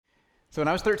So when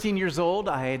I was 13 years old,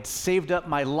 I had saved up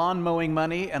my lawn mowing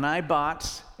money and I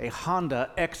bought a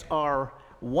Honda XR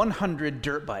 100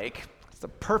 dirt bike. It's the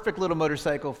perfect little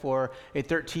motorcycle for a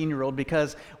 13-year-old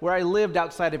because where I lived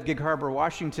outside of Gig Harbor,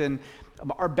 Washington,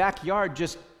 our backyard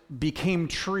just became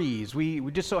trees. We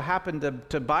just so happened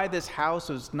to buy this house.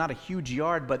 It was not a huge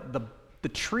yard, but the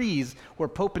trees were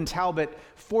Pope and Talbot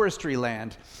forestry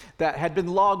land that had been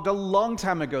logged a long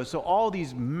time ago. So all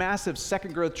these massive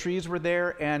second growth trees were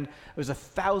there, and it was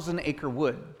 1,000-acre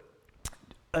wood.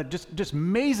 Just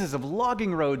mazes of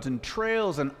logging roads and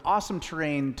trails and awesome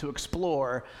terrain to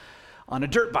explore on a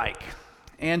dirt bike.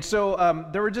 And so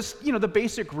there were just, the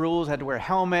basic rules. Had to wear a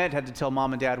helmet, had to tell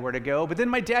mom and dad where to go. But then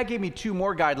my dad gave me two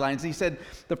more guidelines. He said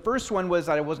the first one was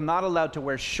I was not allowed to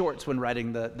wear shorts when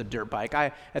riding the dirt bike.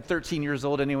 At 13 years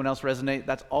old, anyone else resonate?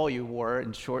 That's all you wore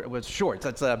in short was shorts.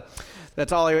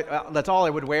 That's all I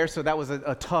would wear. So that was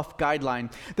a tough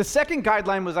guideline. The second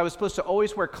guideline was I was supposed to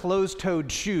always wear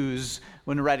closed-toed shoes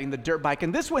when riding the dirt bike.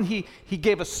 And this one he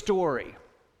gave a story.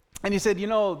 And he said,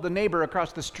 the neighbor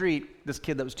across the street, this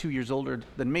kid that was 2 years older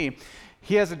than me,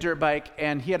 he has a dirt bike,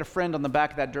 and he had a friend on the back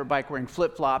of that dirt bike wearing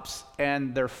flip-flops,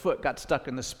 and their foot got stuck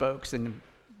in the spokes, and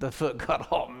the foot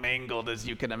got all mangled, as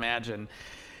you can imagine.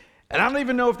 And I don't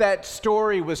even know if that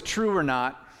story was true or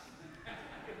not,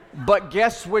 but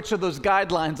guess which of those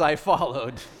guidelines I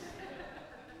followed?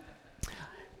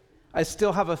 I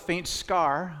still have a faint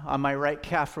scar on my right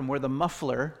calf from where the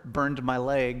muffler burned my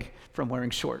leg from wearing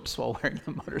shorts while wearing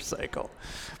the motorcycle.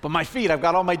 But my feet, I've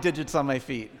got all my digits on my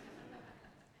feet.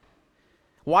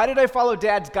 Why did I follow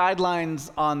Dad's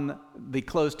guidelines on the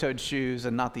closed-toed shoes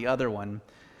and not the other one?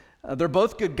 They're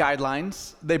both good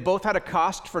guidelines. They both had a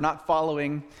cost for not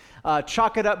following.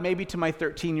 Chalk it up maybe to my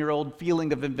 13-year-old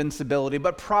feeling of invincibility,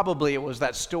 but probably it was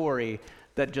that story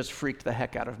that just freaked the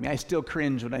heck out of me. I still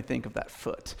cringe when I think of that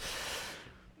foot.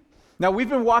 Now, we've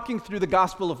been walking through the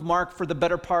Gospel of Mark for the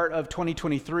better part of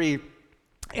 2023,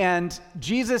 and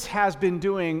Jesus has been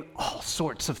doing all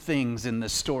sorts of things in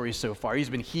this story so far. He's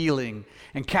been healing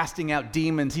and casting out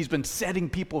demons. He's been setting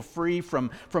people free from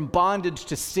bondage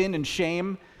to sin and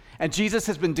shame, and Jesus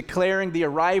has been declaring the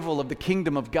arrival of the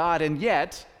kingdom of God, and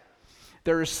yet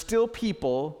there are still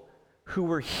people who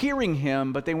were hearing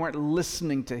him, but they weren't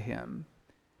listening to him.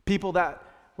 People that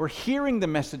were hearing the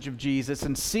message of Jesus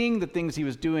and seeing the things he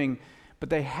was doing, but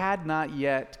they had not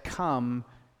yet come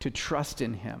to trust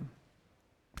in him.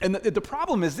 And the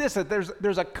problem is this, that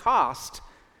there's a cost.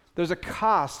 There's a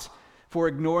cost for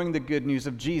ignoring the good news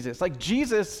of Jesus. Like,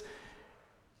 Jesus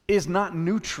is not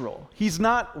neutral. He's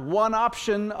not one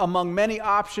option among many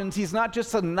options. He's not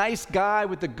just a nice guy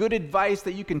with the good advice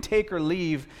that you can take or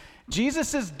leave.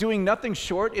 Jesus is doing nothing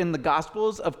short in the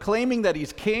Gospels of claiming that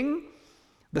he's king,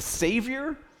 the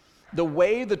Savior, the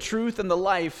way, the truth, and the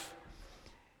life.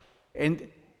 And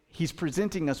he's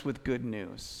presenting us with good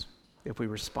news if we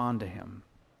respond to him.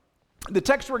 The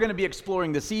text we're going to be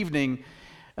exploring this evening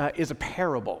is a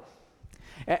parable.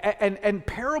 And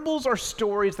parables are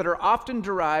stories that are often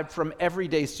derived from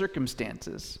everyday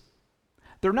circumstances.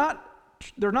 They're not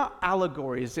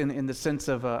allegories in the sense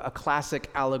of a classic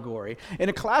allegory. In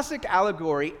a classic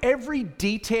allegory, every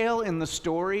detail in the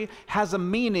story has a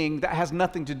meaning that has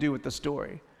nothing to do with the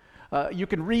story. You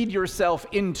can read yourself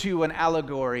into an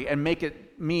allegory and make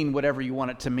it mean whatever you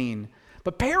want it to mean.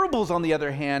 But parables, on the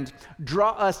other hand,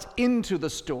 draw us into the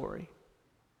story.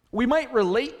 We might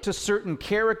relate to certain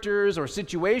characters or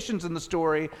situations in the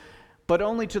story, but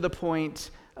only to the point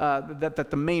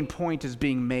that the main point is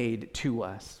being made to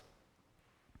us.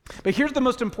 But here's the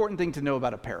most important thing to know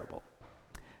about a parable.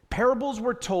 Parables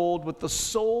were told with the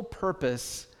sole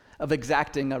purpose of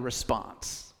exacting a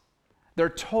response. They're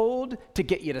told to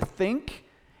get you to think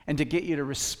and to get you to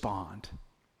respond.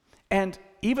 And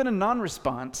even a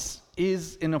non-response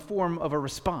is in a form of a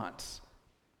response.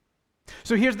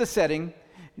 So here's the setting.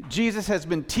 Jesus has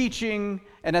been teaching,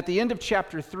 and at the end of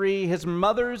chapter 3, his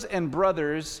mothers and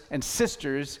brothers and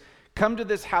sisters come to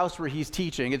this house where he's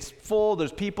teaching. It's full.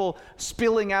 There's people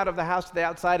spilling out of the house to the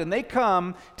outside, and they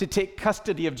come to take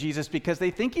custody of Jesus because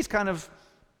they think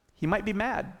he might be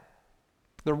mad.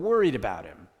 They're worried about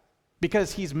him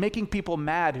because he's making people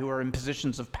mad who are in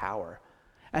positions of power.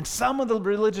 And some of the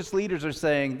religious leaders are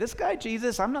saying, this guy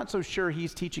Jesus, I'm not so sure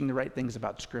he's teaching the right things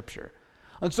about Scripture.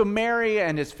 And so Mary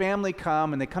and his family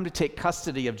come, and they come to take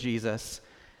custody of Jesus.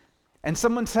 And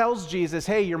someone tells Jesus,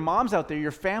 hey, your mom's out there,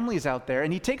 your family's out there.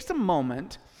 And he takes a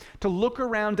moment to look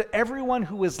around to everyone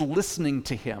who is listening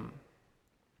to him.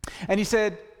 And he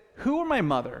said, who are my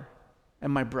mother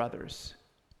and my brothers?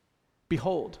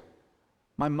 Behold,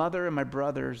 my mother and my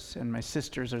brothers and my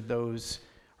sisters are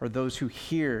those who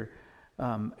hear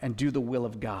and do the will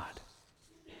of God.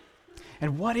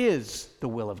 And what is the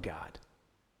will of God?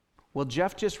 Well,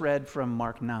 Jeff just read from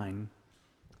Mark 9.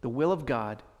 The will of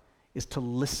God is to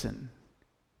listen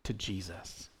to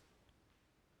Jesus.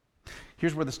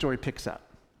 Here's where the story picks up.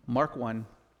 Mark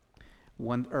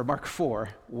 4,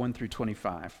 1 through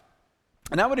 25.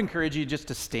 And I would encourage you just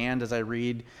to stand as I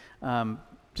read,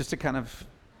 just to kind of,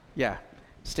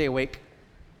 stay awake.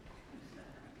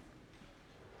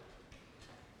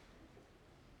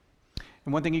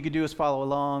 And one thing you could do is follow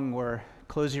along or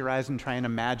close your eyes and try and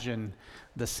imagine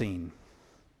the scene.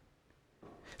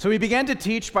 So he began to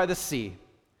teach by the sea,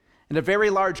 and a very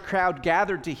large crowd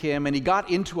gathered to him, and he got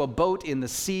into a boat in the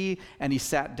sea, and he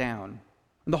sat down.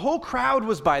 And the whole crowd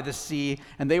was by the sea,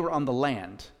 and they were on the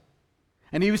land.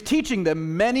 And he was teaching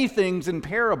them many things in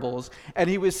parables, and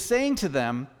he was saying to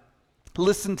them,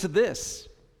 "Listen to this.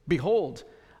 Behold,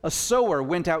 a sower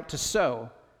went out to sow.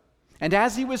 And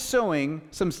as he was sowing,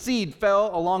 some seed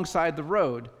fell alongside the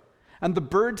road, and the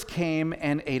birds came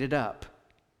and ate it up.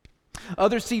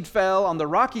 Other seed fell on the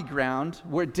rocky ground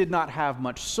where it did not have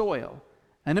much soil.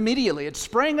 And immediately it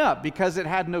sprang up because it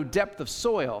had no depth of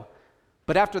soil.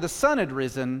 But after the sun had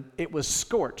risen, it was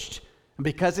scorched. And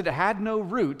because it had no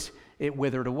root, it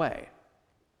withered away.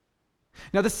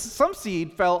 Now some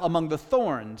seed fell among the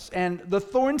thorns, and the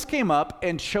thorns came up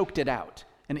and choked it out,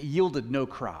 and it yielded no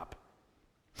crop.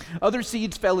 Other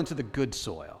seeds fell into the good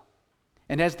soil.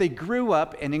 And as they grew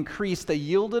up and increased, they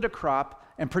yielded a crop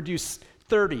and produced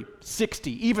 30,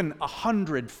 60, even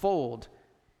 100-fold.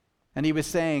 And he was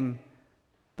saying,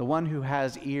 the one who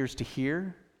has ears to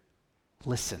hear,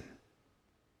 listen.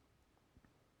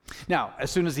 Now, as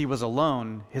soon as he was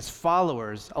alone, his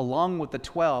followers, along with the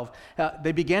 12,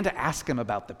 they began to ask him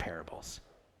about the parables.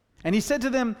 And he said to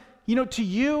them, to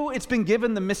you it's been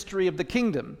given the mystery of the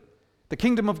kingdom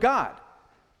of God.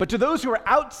 But to those who are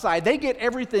outside, they get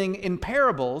everything in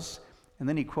parables. And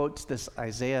then he quotes this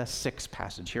Isaiah 6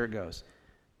 passage. Here it goes.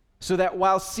 So that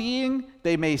while seeing,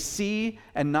 they may see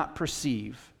and not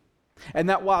perceive. And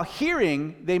that while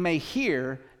hearing, they may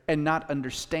hear and not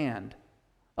understand.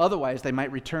 Otherwise, they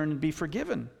might return and be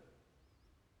forgiven.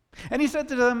 And he said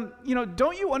to them,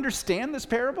 don't you understand this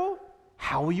parable?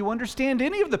 How will you understand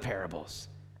any of the parables?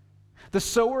 The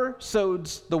sower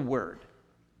sows the word.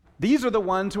 These are the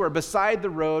ones who are beside the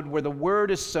road where the word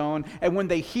is sown, and when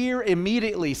they hear,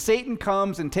 immediately Satan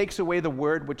comes and takes away the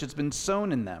word which has been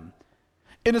sown in them.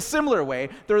 In a similar way,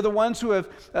 there are the ones who have,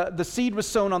 the seed was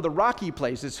sown on the rocky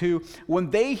places, who,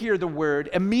 when they hear the word,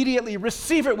 immediately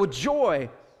receive it with joy,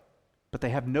 but they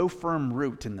have no firm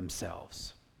root in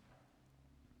themselves.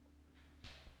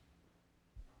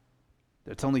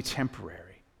 It's only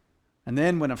temporary. And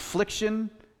then when affliction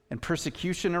and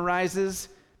persecution arises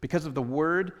because of the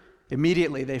word,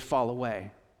 immediately they fall away.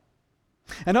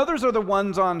 And others are the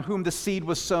ones on whom the seed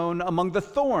was sown among the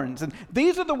thorns. And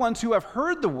these are the ones who have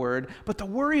heard the word, but the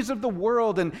worries of the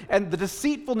world and the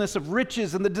deceitfulness of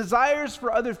riches and the desires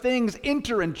for other things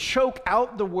enter and choke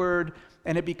out the word,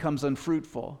 and it becomes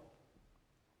unfruitful.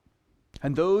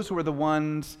 And those who are the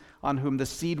ones on whom the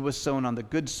seed was sown on the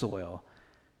good soil,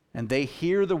 and they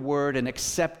hear the word and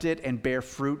accept it and bear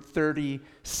fruit 30,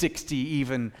 60,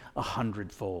 even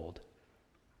 100-fold.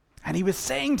 And he was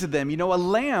saying to them, a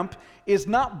lamp is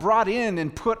not brought in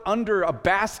and put under a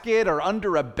basket or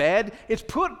under a bed. It's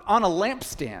put on a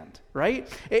lampstand, right?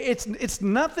 It's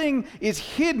nothing is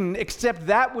hidden except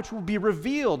that which will be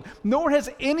revealed. Nor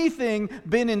has anything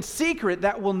been in secret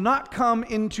that will not come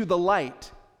into the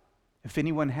light. If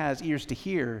anyone has ears to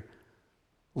hear,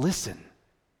 listen.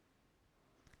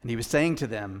 And he was saying to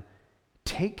them,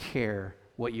 take care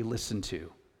what you listen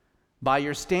to. By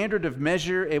your standard of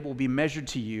measure, it will be measured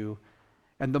to you,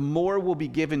 and the more will be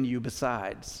given you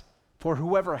besides. For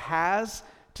whoever has,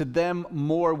 to them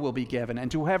more will be given, and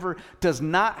to whoever does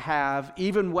not have,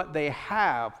 even what they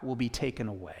have will be taken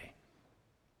away.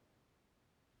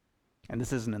 And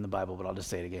this isn't in the Bible, but I'll just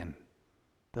say it again.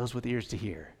 Those with ears to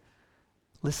hear,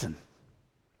 listen.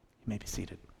 You may be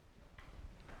seated.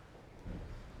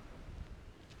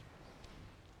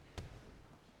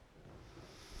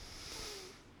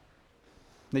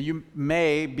 Now, you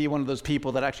may be one of those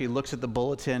people that actually looks at the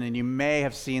bulletin, and you may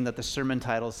have seen that the sermon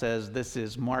title says this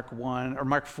is Mark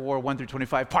 4, 1 through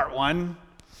 25, part 1.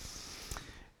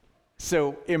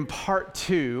 So in part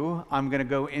 2, I'm going to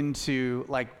go into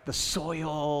the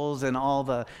soils and all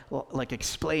the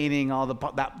explaining all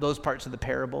those parts of the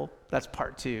parable. That's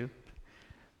part 2.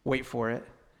 Wait for it.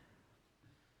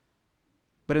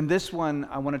 But in this one,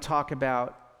 I want to talk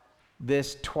about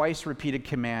this twice repeated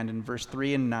command in verse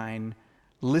 3 and 9.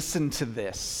 Listen to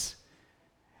this.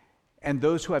 And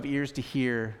those who have ears to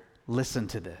hear, listen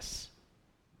to this.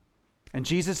 And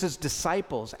Jesus'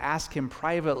 disciples ask him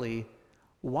privately,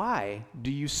 "Why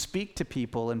do you speak to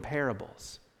people in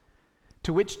parables?"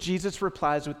 To which Jesus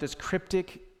replies with this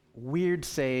cryptic, weird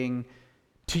saying,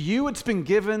 "To you it's been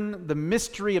given the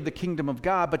mystery of the kingdom of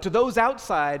God, but to those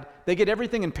outside, they get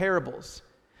everything in parables."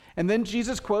 And then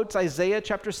Jesus quotes Isaiah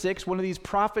chapter 6, one of these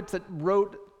prophets that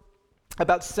wrote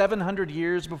about 700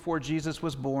 years before Jesus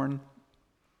was born.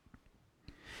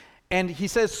 And he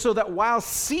says, "So that while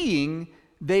seeing,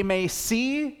 they may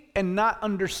see and not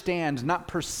understand, not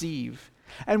perceive.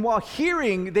 And while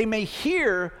hearing, they may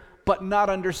hear but not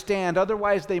understand.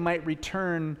 Otherwise, they might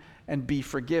return and be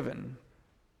forgiven."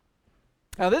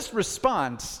 Now, this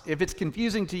response, if it's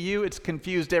confusing to you, it's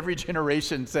confused every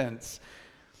generation since.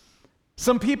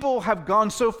 Some people have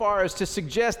gone so far as to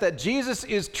suggest that Jesus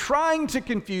is trying to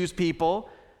confuse people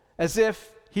as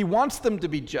if he wants them to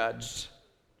be judged.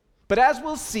 But as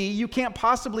we'll see, you can't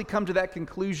possibly come to that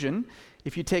conclusion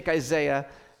if you take Isaiah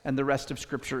and the rest of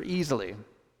Scripture easily.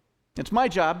 It's my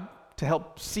job to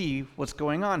help see what's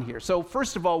going on here. So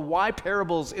first of all, why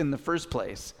parables in the first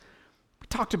place? We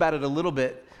talked about it a little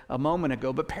bit a moment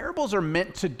ago, but parables are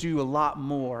meant to do a lot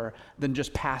more than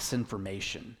just pass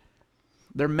information.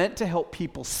 They're meant to help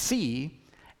people see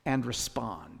and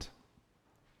respond.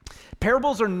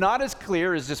 Parables are not as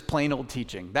clear as just plain old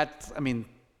teaching. That's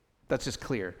just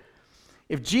clear.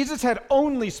 If Jesus had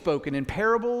only spoken in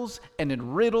parables and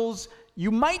in riddles,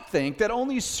 you might think that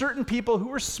only certain people who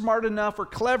were smart enough or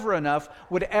clever enough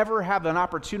would ever have an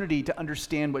opportunity to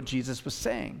understand what Jesus was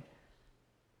saying.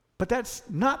 But that's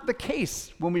not the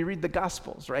case when we read the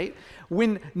Gospels, right?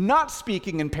 When not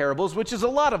speaking in parables, which is a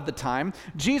lot of the time,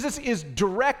 Jesus is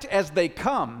direct as they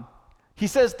come. He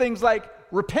says things like,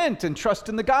 "Repent and trust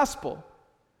in the gospel.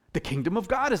 The kingdom of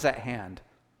God is at hand.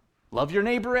 Love your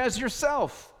neighbor as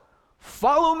yourself.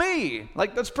 Follow me."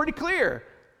 Like, that's pretty clear.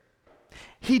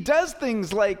 He does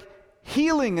things like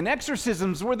healing and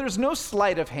exorcisms where there's no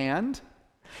sleight of hand.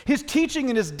 His teaching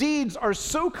and his deeds are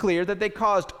so clear that they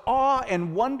caused awe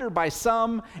and wonder by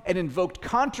some and invoked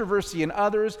controversy in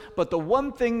others. But the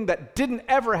one thing that didn't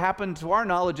ever happen to our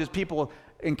knowledge is people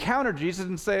encounter Jesus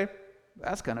and say,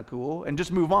 "That's kind of cool," and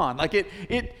just move on. Like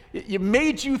it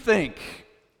made you think.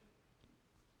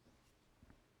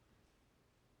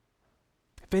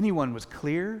 If anyone was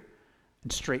clear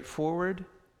and straightforward,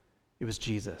 it was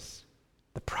Jesus.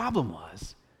 The problem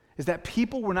is that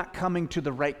people were not coming to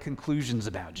the right conclusions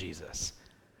about Jesus.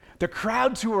 The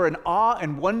crowds who were in awe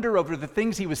and wonder over the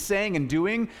things he was saying and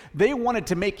doing, they wanted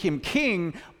to make him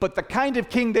king, but the kind of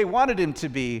king they wanted him to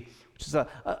be, which is a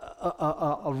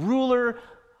ruler,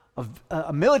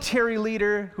 a military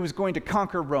leader who was going to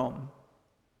conquer Rome.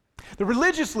 The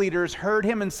religious leaders heard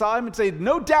him and saw him and said,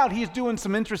 "No doubt he's doing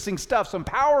some interesting stuff, some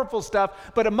powerful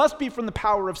stuff, but it must be from the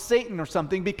power of Satan or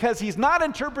something because he's not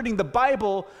interpreting the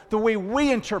Bible the way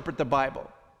we interpret the Bible.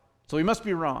 So he must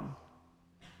be wrong."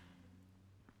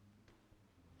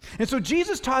 And so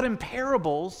Jesus taught in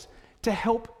parables to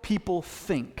help people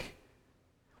think.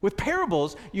 With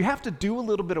parables, you have to do a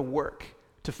little bit of work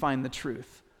to find the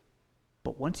truth.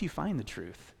 But once you find the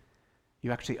truth,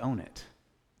 you actually own it.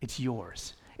 It's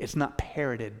yours. It's not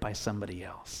parroted by somebody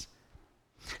else.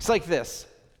 It's like this,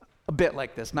 a bit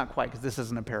like this, not quite because this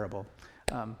isn't a parable.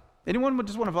 Anyone would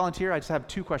just want to volunteer? I just have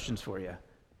 2 questions for you.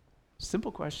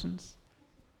 Simple questions.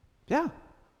 Yeah.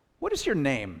 What is your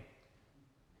name?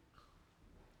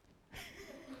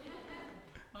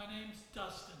 My name's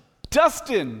Dustin.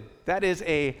 Dustin! That is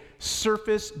a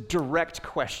surface direct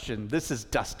question. This is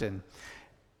Dustin.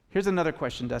 Here's another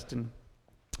question, Dustin.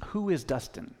 Who is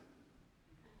Dustin?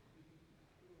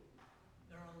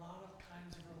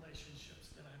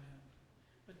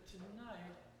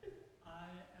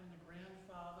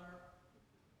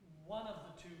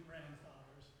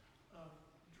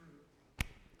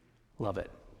 Love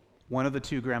it. One of the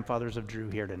 2 grandfathers of Drew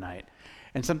here tonight.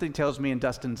 And something tells me in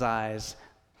Dustin's eyes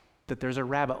that there's a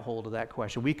rabbit hole to that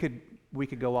question. We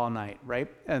could go all night,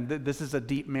 right? And this is a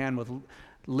deep man with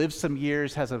lived some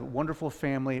years, has a wonderful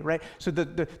family, right? So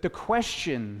the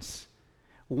questions,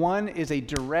 one is a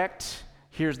direct,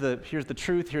 here's the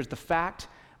truth, here's the fact,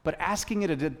 but asking it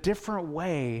in a different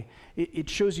way, it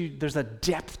shows you there's a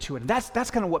depth to it. And that's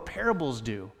kind of what parables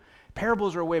do.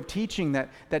 Parables are a way of teaching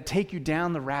that take you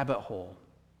down the rabbit hole.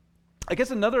 I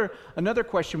guess another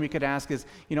question we could ask is,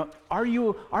 are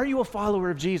you a follower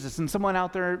of Jesus? And someone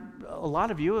out there, a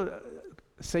lot of you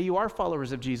say you are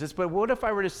followers of Jesus, but what if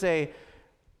I were to say,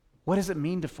 what does it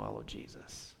mean to follow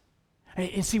Jesus?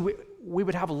 And see, we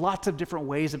would have lots of different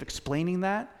ways of explaining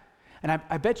that. And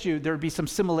I bet you there would be some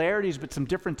similarities, but some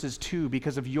differences too,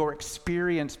 because of your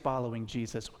experience following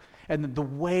Jesus. and the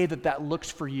way that that looks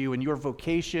for you and your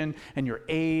vocation and your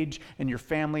age and your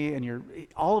family and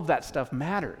all of that stuff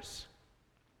matters.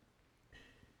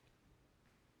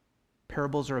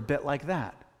 Parables are a bit like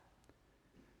that.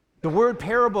 The word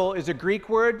parable is a Greek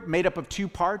word made up of two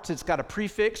parts. It's got a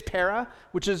prefix, para,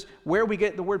 which is where we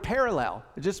get the word parallel.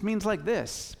 It just means like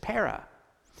this, para.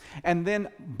 And then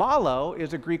balo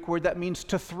is a Greek word that means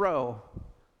to throw.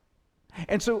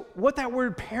 And so what that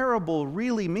word parable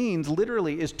really means,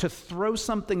 literally, is to throw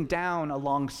something down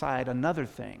alongside another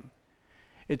thing.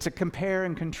 It's a compare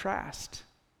and contrast.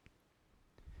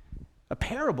 A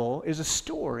parable is a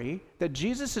story that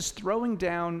Jesus is throwing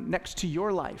down next to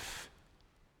your life,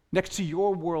 next to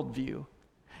your worldview,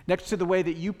 next to the way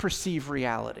that you perceive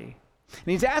reality. And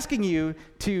he's asking you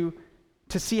to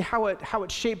see how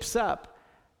it shapes up.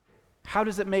 How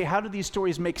do these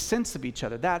stories make sense of each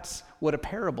other? That's what a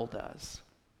parable does.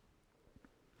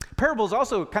 Parables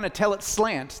also kind of tell it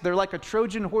slants. They're like a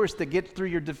Trojan horse that gets through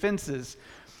your defenses.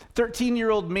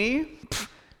 13-year-old me, I'm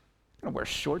gonna wear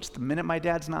shorts the minute my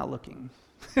dad's not looking,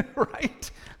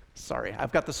 right? Sorry,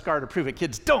 I've got the scar to prove it.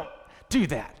 Kids, don't do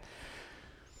that.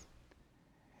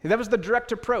 That was the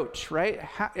direct approach, right?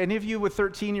 Any of you with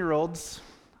 13-year-olds,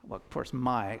 well, of course,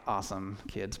 my awesome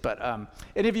kids, but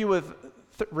any of you with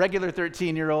regular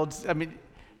 13-year-olds, I mean,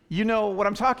 you know what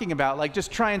I'm talking about. Like,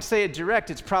 just try and say it direct.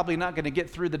 It's probably not going to get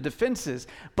through the defenses.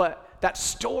 But that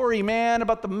story, man,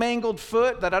 about the mangled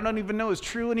foot that I don't even know is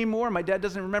true anymore. My dad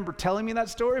doesn't remember telling me that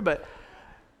story, but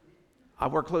I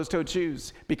wore closed-toed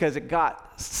shoes because it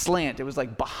got slant. It was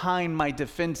like behind my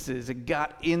defenses. It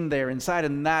got in there inside,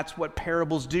 and that's what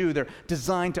parables do. They're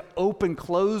designed to open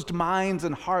closed minds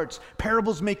and hearts.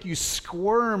 Parables make you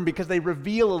squirm because they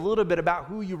reveal a little bit about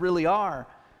who you really are.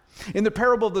 In the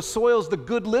parable of the soils, the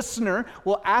good listener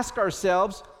will ask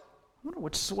ourselves, I wonder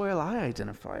which soil I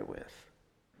identify with.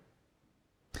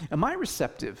 Am I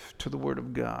receptive to the Word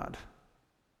of God?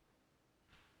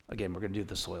 Again, we're going to do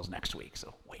the soils next week,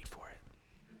 so wait for it.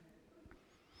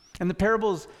 And the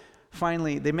parables,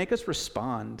 finally, they make us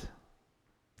respond.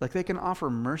 Like they can offer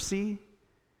mercy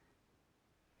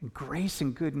and grace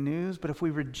and good news, but if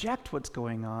we reject what's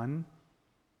going on,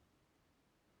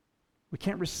 we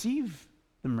can't receive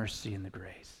the mercy and the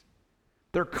grace.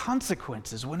 There are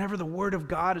consequences whenever the Word of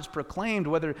God is proclaimed,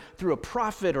 whether through a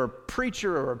prophet or a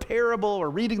preacher or a parable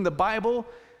or reading the Bible.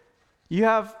 You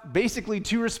have basically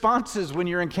two responses when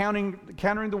you're encountering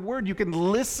the Word. You can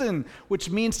listen, which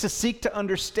means to seek to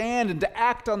understand and to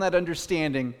act on that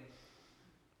understanding.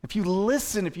 If you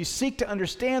listen, if you seek to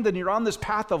understand, then you're on this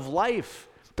path of life.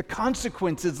 The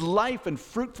consequence is life and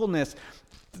fruitfulness.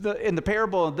 In the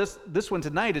parable of this one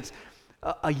tonight, it's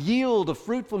a yield of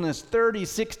fruitfulness, 30,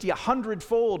 60,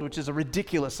 100-fold, which is a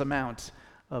ridiculous amount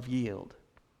of yield.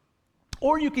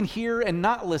 Or you can hear and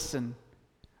not listen.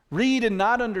 Read and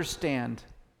not understand,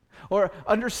 or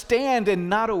understand and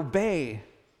not obey.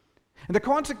 And the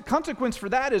consequence for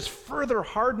that is further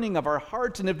hardening of our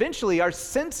hearts, and eventually our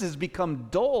senses become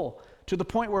dull to the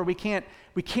point where we can't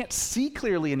see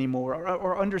clearly anymore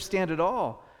or understand at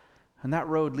all. And that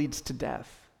road leads to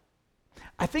death.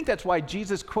 I think that's why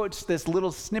Jesus quotes this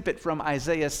little snippet from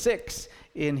Isaiah 6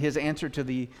 in his answer to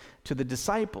the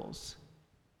disciples.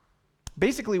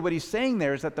 Basically, what he's saying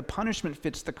there is that the punishment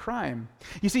fits the crime.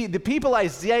 You see, the people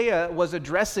Isaiah was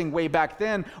addressing way back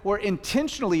then were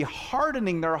intentionally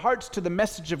hardening their hearts to the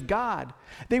message of God.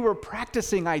 They were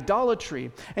practicing idolatry.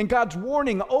 And God's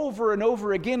warning over and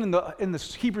over again in the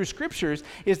Hebrew Scriptures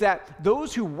is that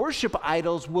those who worship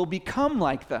idols will become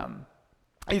like them.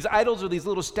 These idols are these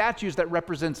little statues that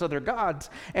represents other gods,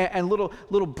 and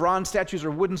little bronze statues or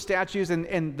wooden statues,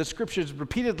 and the scriptures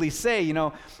repeatedly say,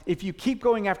 if you keep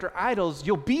going after idols,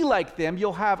 you'll be like them.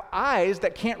 You'll have eyes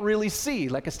that can't really see,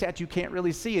 like a statue can't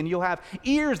really see, and you'll have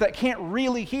ears that can't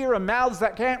really hear, and mouths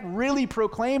that can't really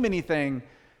proclaim anything.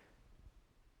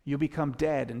 You'll become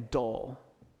dead and dull.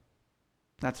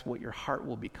 That's what your heart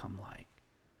will become like.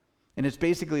 And it's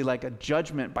basically like a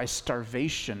judgment by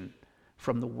starvation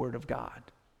from the Word of God.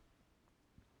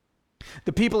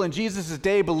 The people in Jesus'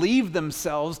 day believed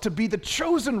themselves to be the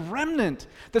chosen remnant,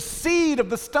 the seed of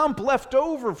the stump left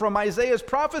over from Isaiah's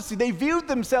prophecy. They viewed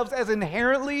themselves as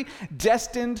inherently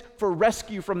destined for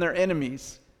rescue from their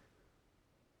enemies.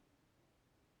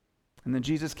 And then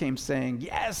Jesus came saying,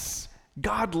 yes,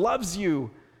 God loves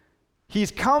you. He's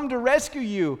come to rescue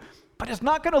you, but it's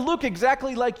not going to look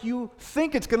exactly like you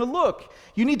think it's going to look.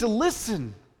 You need to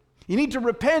listen. You need to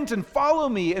repent and follow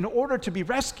me in order to be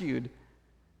rescued.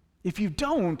 If you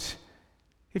don't,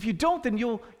 then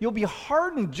you'll be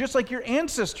hardened just like your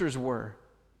ancestors were.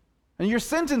 And your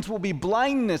sentence will be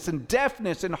blindness and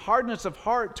deafness and hardness of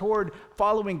heart toward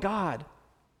following God.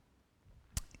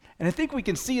 And I think we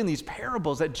can see in these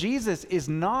parables that Jesus is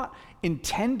not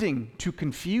intending to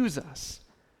confuse us.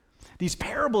 These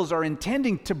parables are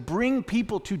intending to bring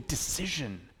people to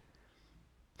decision.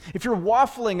 If you're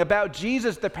waffling about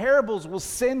Jesus, the parables will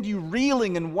send you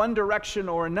reeling in one direction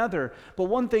or another. But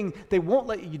one thing they won't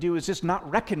let you do is just not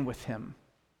reckon with him.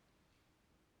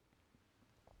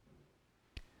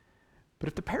 But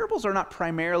if the parables are not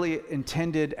primarily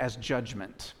intended as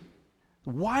judgment,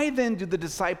 why then do the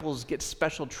disciples get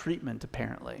special treatment,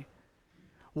 apparently?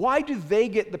 Why do they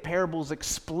get the parables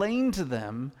explained to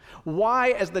them?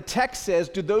 Why, as the text says,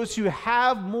 do those who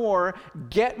have more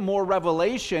get more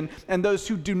revelation, and those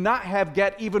who do not have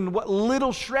get even what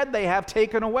little shred they have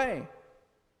taken away?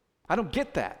 I don't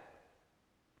get that.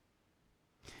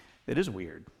 It is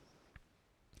weird.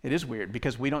 It is weird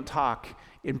because we don't talk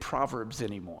in Proverbs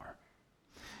anymore.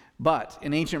 But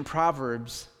in ancient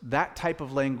Proverbs, that type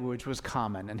of language was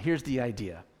common. And here's the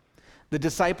idea. The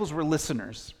disciples were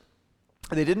listeners.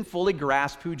 They didn't fully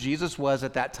grasp who Jesus was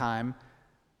at that time.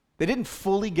 They didn't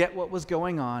fully get what was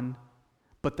going on,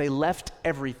 but they left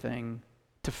everything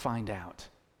to find out.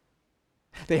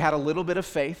 They had a little bit of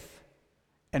faith,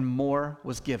 and more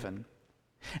was given.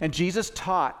 And Jesus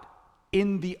taught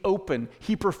in the open.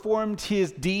 He performed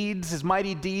his deeds, his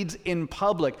mighty deeds in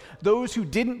public. Those who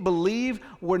didn't believe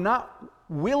were not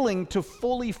willing to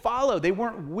fully follow. They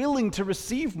weren't willing to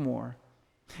receive more.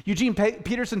 Eugene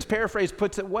Peterson's paraphrase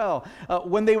puts it well.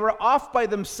 When they were off by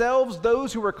themselves,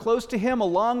 those who were close to him,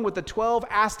 along with the 12,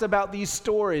 asked about these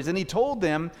stories. And he told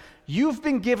them, "You've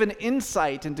been given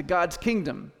insight into God's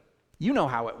kingdom. You know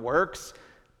how it works.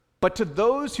 But to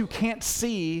those who can't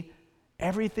see,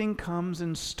 everything comes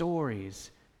in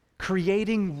stories,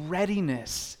 creating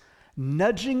readiness,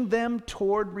 nudging them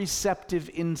toward receptive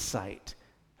insight."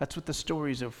 That's what the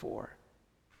stories are for.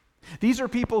 These are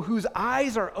people whose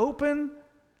eyes are open,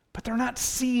 but they're not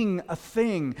seeing a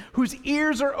thing, whose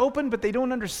ears are open, but they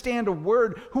don't understand a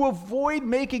word, who avoid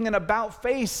making an about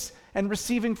face and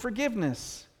receiving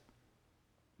forgiveness.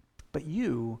 But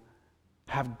you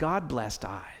have God-blessed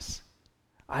eyes,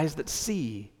 eyes that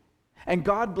see, and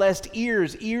God-blessed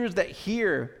ears, ears that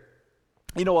hear.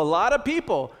 You know, a lot of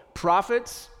people,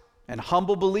 prophets and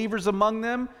humble believers among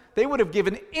them, they would have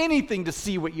given anything to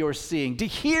see what you're seeing, to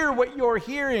hear what you're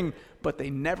hearing, but they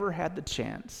never had the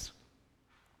chance.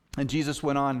 And Jesus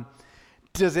went on,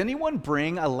 "Does anyone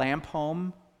bring a lamp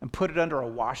home and put it under a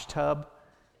wash tub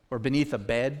or beneath a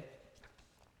bed?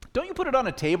 Don't you put it on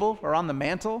a table or on the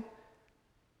mantle?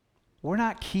 We're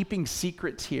not keeping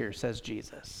secrets here," says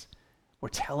Jesus. We're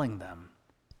telling them.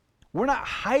 We're not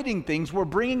hiding things. We're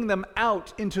bringing them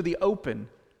out into the open.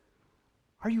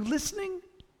 Are you listening?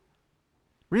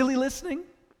 Really listening?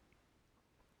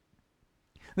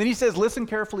 Then he says, "Listen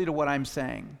carefully to what I'm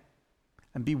saying.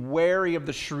 And be wary of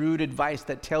the shrewd advice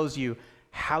that tells you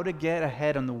how to get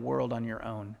ahead in the world on your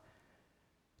own.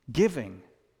 Giving,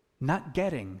 not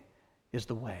getting, is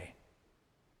the way.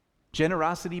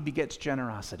 Generosity begets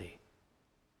generosity.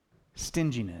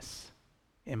 Stinginess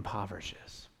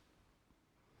impoverishes."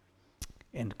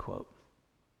 End quote.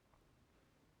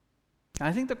 And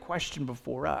I think the question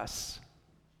before us,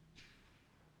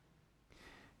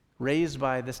 raised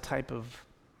by this type of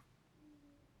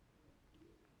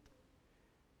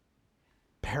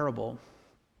parable,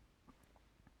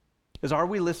 is, are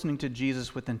we listening to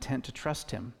Jesus with intent to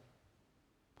trust him?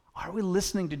 Are we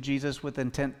listening to Jesus with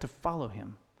intent to follow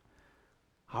him?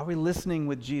 Are we listening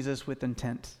with Jesus with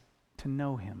intent to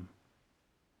know him?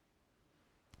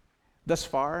 Thus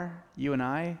far, you and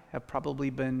I have probably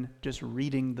been just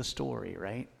reading the story,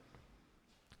 right?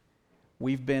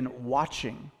 We've been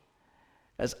watching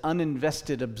as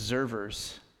uninvested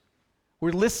observers.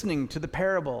 We're listening to the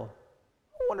parable.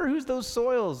 I wonder who's those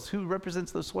soils, who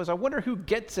represents those soils. I wonder who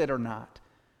gets it or not.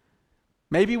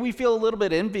 Maybe we feel a little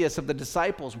bit envious of the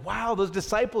disciples. Wow, those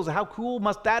disciples, how cool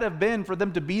must that have been for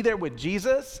them to be there with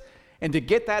Jesus and to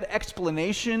get that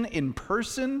explanation in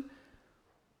person?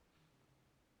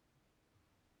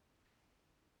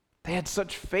 They had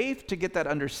such faith to get that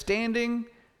understanding.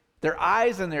 Their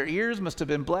eyes and their ears must have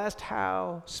been blessed.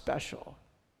 How special.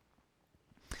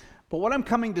 But what I'm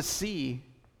coming to see,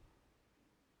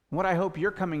 what I hope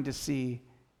you're coming to see,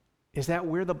 is that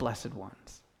we're the blessed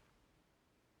ones.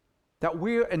 That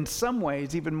we're in some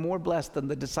ways even more blessed than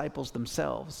the disciples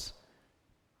themselves.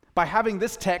 By having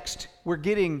this text, we're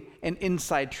getting an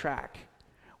inside track.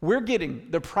 We're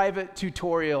getting the private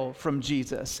tutorial from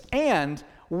Jesus. And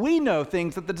we know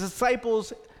things that the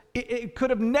disciples could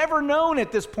have never known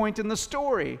at this point in the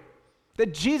story.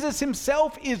 That Jesus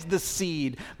himself is the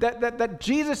seed. That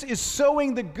Jesus is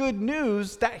sowing the good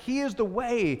news that he is the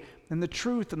way and the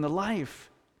truth and the life.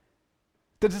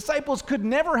 The disciples could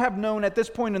never have known at this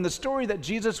point in the story that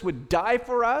Jesus would die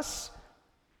for us,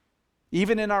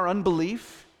 even in our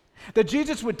unbelief, that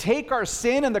Jesus would take our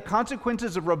sin and the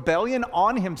consequences of rebellion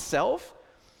on himself,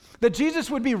 that Jesus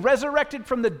would be resurrected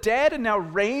from the dead and now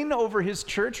reign over his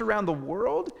church around the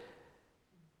world.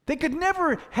 They could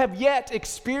never have yet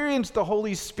experienced the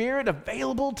Holy Spirit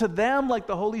available to them like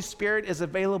the Holy Spirit is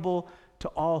available to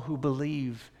all who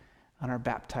believe and are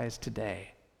baptized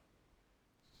today.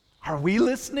 Are we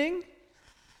listening?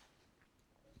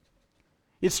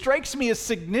 It strikes me as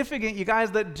significant, you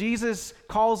guys, that Jesus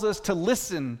calls us to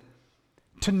listen,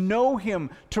 to know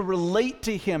him, to relate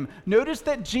to him. Notice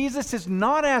that Jesus is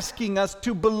not asking us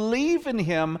to believe in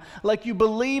him like you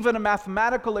believe in a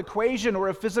mathematical equation or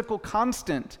a physical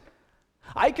constant.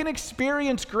 I can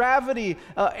experience gravity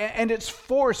and its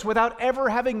force without ever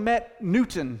having met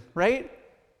Newton, right?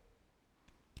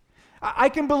 I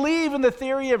can believe in the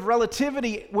theory of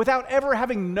relativity without ever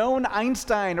having known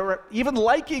Einstein or even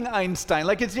liking Einstein.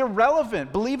 Like, it's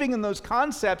irrelevant. Believing in those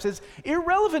concepts is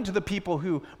irrelevant to the people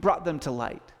who brought them to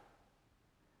light.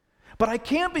 But I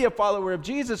can't be a follower of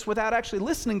Jesus without actually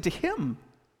listening to him,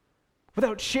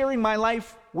 without sharing my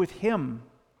life with him.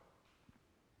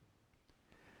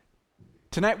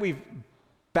 Tonight we've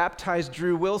baptized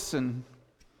Drew Wilson,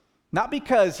 not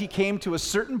because he came to a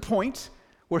certain point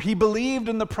where he believed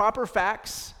in the proper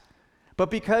facts,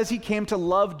 but because he came to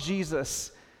love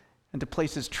Jesus and to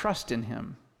place his trust in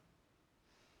him.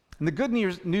 And the good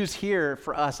news here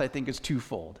for us, I think, is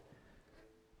twofold.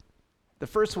 The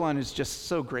first one is just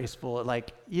so graceful,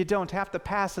 like, you don't have to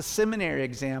pass a seminary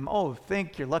exam. Oh,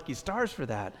 thank your lucky stars for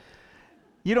that.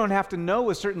 You don't have to know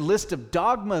a certain list of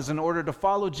dogmas in order to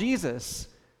follow Jesus.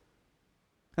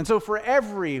 And so for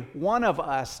every one of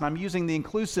us, and I'm using the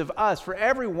inclusive us, for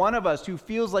every one of us who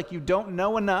feels like you don't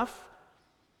know enough,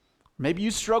 maybe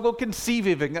you struggle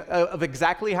conceiving of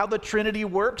exactly how the Trinity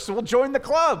works, well, join the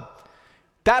club.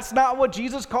 That's not what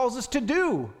Jesus calls us to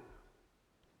do.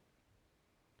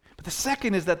 But the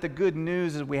second is that the good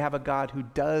news is we have a God who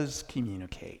does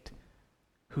communicate,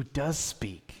 who does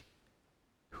speak,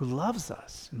 who loves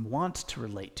us and wants to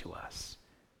relate to us.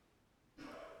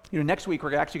 You know, next week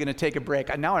we're actually going to take a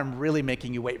break. Now I'm really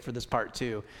making you wait for this part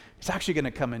too. It's actually going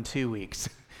to come in 2 weeks.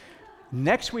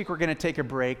 Next week we're going to take a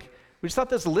break. We just thought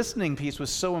this listening piece was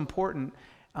so important.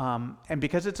 And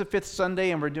because it's a fifth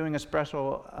Sunday and we're doing a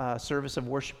special service of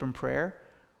worship and prayer,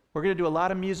 we're going to do a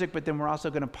lot of music, but then we're also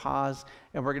going to pause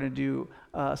and we're going to do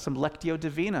some Lectio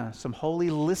Divina, some holy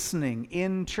listening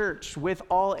in church with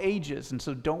all ages. And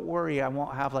so don't worry, I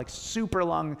won't have like super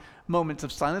long moments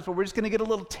of silence, but we're just going to get a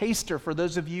little taster for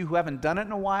those of you who haven't done it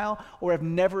in a while or have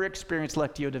never experienced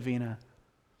Lectio Divina.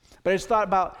 But I just thought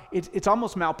about, it's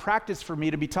almost malpractice for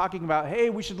me to be talking about, hey,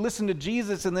 we should listen to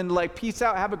Jesus and then like, peace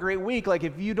out, have a great week. Like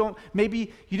if you don't,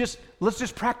 let's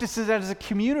just practice it as a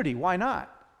community. Why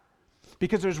not?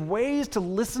 Because there's ways to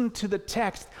listen to the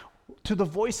text, to the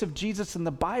voice of Jesus in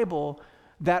the Bible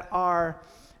that are,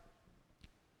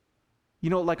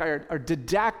 like our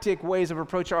didactic ways of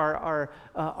approach, our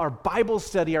Bible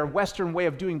study, our Western way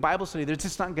of doing Bible study, they're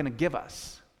just not going to give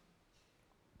us.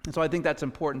 And so I think that's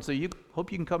important. So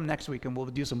hope you can come next week and we'll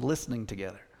do some listening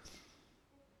together.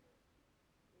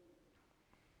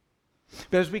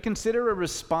 But as we consider a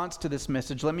response to this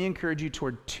message, let me encourage you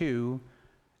toward 2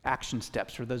 action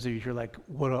steps for those of you who are like,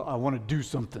 I want to do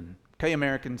something. Okay,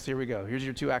 Americans, here we go. Here's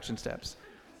your 2 action steps.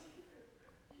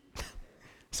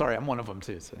 Sorry, I'm one of them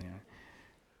too. So anyway.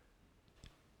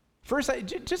 First,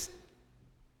 just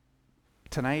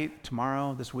tonight,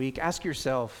 tomorrow, this week, ask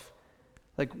yourself,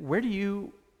 like,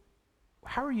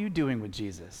 how are you doing with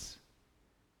Jesus?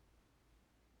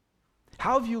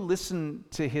 How have you listened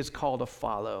to his call to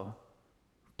follow,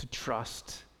 to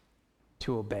trust,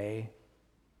 to obey?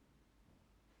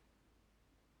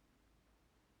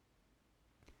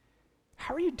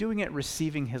 How are you doing at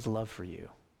receiving his love for you?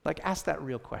 Like, ask that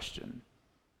real question.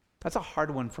 That's a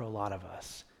hard one for a lot of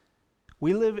us.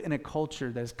 We live in a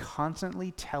culture that is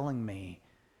constantly telling me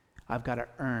I've got to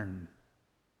earn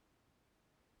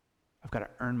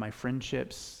my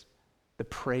friendships, the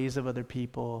praise of other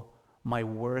people, my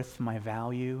worth, my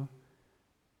value.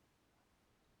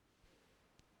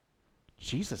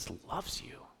 Jesus loves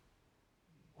you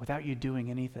without you doing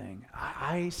anything.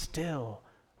 I still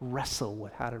wrestle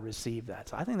with how to receive that.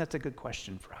 So I think that's a good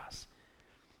question for us.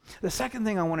 The second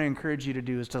thing I want to encourage you to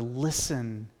do is to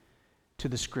listen to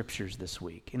the scriptures this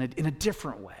week in a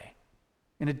different way.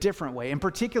 In a different way. In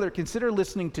particular, consider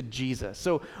listening to Jesus.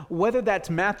 So whether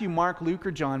that's Matthew, Mark, Luke,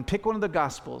 or John, pick one of the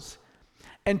Gospels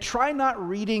and try not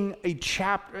reading a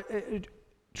chapter.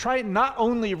 Try not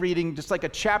only reading just like a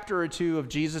chapter or 2 of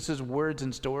Jesus' words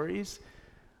and stories,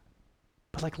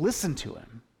 But like, listen to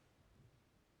him.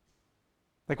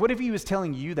 Like, what if he was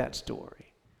telling you that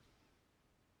story?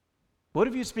 What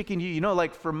if he was speaking to you? You know,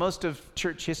 like for most of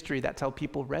church history, that's how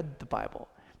people read the Bible,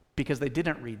 because they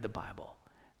didn't read the Bible.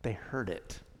 They heard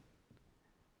it.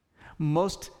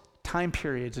 Most time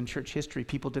periods in church history,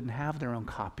 people didn't have their own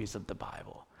copies of the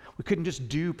Bible. We couldn't just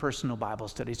do personal Bible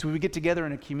studies. So we would get together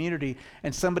in a community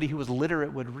and somebody who was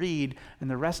literate would read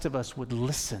and the rest of us would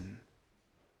listen.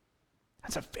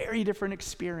 That's a very different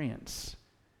experience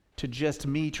to just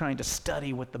me trying to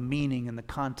study what the meaning and the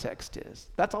context is.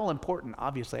 That's all important,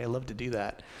 obviously. I love to do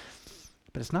that.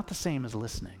 But it's not the same as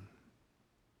listening.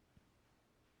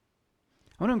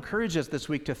 I want to encourage us this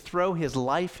week to throw his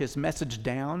life, his message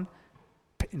down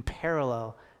in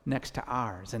parallel next to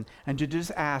ours and to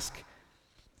just ask,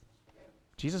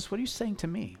 Jesus, what are you saying to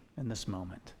me in this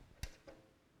moment?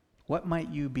 What might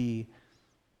you be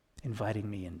inviting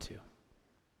me into?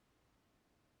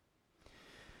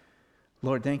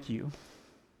 Lord, thank you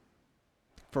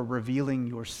for revealing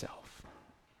yourself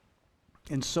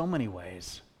in so many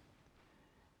ways.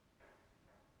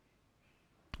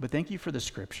 But thank you for the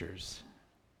scriptures.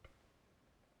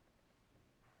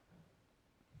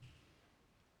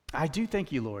 I do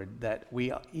thank you, Lord, that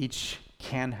we each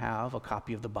can have a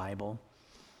copy of the Bible.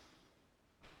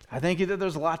 I thank you that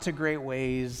there's lots of great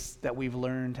ways that we've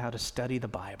learned how to study the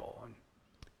Bible, and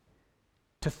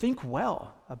to think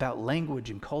well about language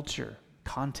and culture,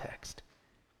 context.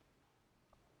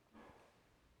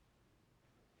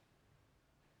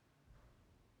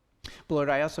 But Lord,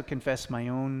 I also confess my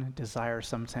own desire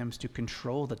sometimes to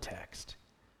control the text,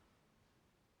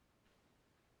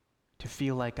 to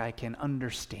feel like I can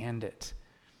understand it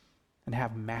and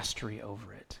have mastery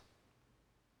over it.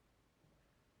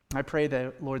 I pray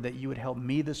that, Lord, that you would help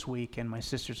me this week and my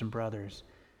sisters and brothers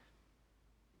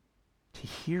to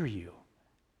hear you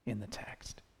in the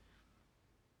text,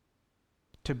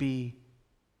 to be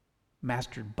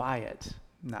mastered by it,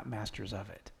 not masters of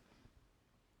it.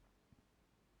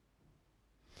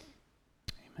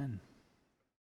 Amen.